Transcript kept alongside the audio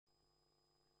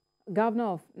Governor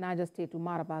of Niger State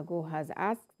Umar Bago has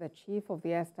asked the Chief of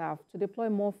the Air Staff to deploy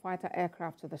more fighter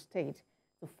aircraft to the state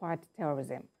to fight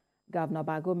terrorism. Governor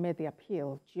Bago made the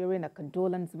appeal during a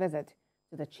condolence visit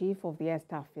to the Chief of the Air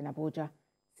Staff in Abuja.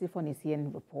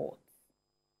 Sifon reports.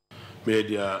 May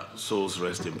their souls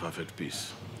rest in perfect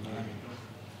peace.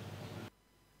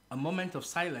 A moment of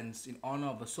silence in honor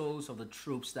of the souls of the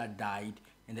troops that died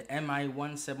in the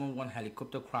Mi-171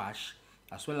 helicopter crash,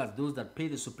 as well as those that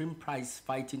paid the supreme price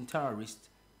fighting terrorists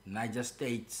in Niger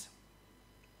State.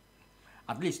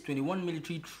 At least 21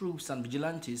 military troops and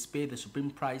vigilantes paid the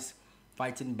supreme price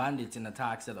fighting bandits in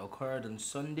attacks that occurred on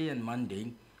Sunday and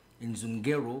Monday in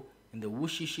Zungero in the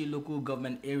Wushishi local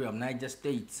government area of Niger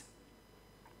State.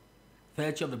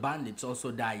 30 of the bandits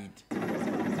also died.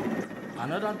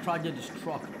 Another tragedy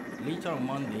struck later on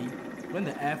Monday when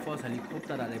the Airforce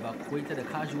helicopter that evacuated the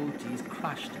casualties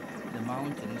crashed in the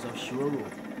mountains of Shiroro.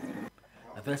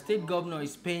 The state governor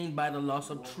is pained by the loss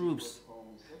of troops.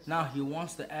 Now he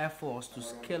wants the Air Force to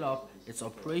scale up its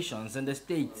operations in the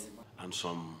state. And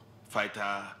some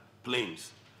fighter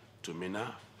planes to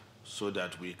Mina so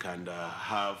that we can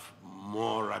have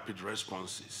more rapid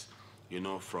responses,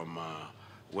 from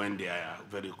when they are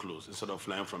very close, instead of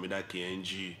flying from either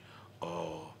KNG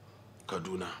or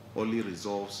Kaduna. Only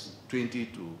resolves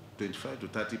 25 to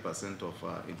 30%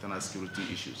 of internal security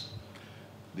issues.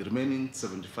 The remaining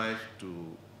 70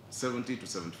 to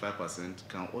 75%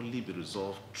 can only be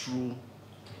resolved through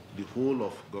the whole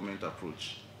of government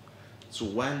approach. So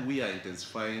while we are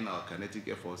intensifying our kinetic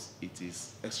efforts, it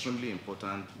is extremely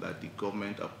important that the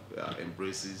government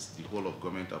embraces the whole of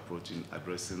government approach in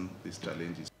addressing these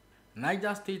challenges.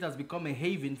 Niger State has become a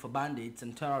haven for bandits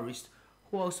and terrorists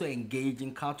who also engage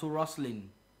in cattle rustling.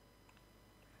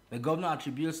 The governor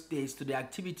attributes this to the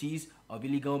activities of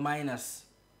illegal miners.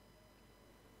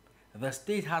 The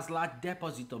state has large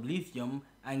deposits of lithium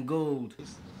and gold.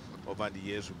 Over the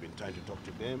years, we've been trying to talk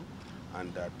to them,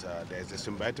 and that there's a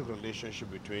symbiotic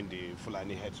relationship between the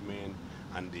Fulani headsmen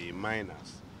and the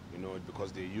miners,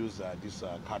 because they use these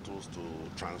cattle to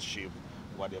transship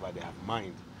whatever they have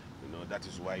mined. That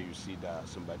is why you see the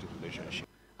symbiotic relationship.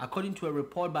 According to a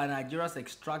report by Nigeria's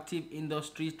Extractive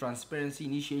Industries Transparency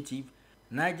Initiative,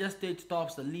 Niger State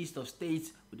tops the list of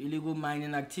states with illegal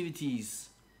mining activities.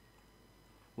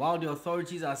 While the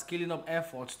authorities are scaling up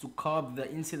efforts to curb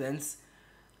the incidents,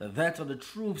 the death of the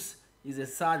troops is a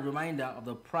sad reminder of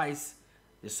the price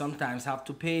they sometimes have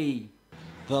to pay.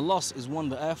 The loss is one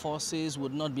the Air Forces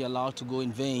would not be allowed to go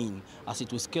in vain, as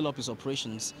it will scale up its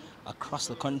operations across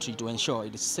the country to ensure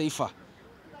it is safer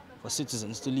for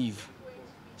citizens to live.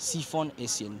 Sifon,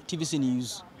 TVC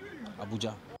News,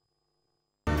 Abuja.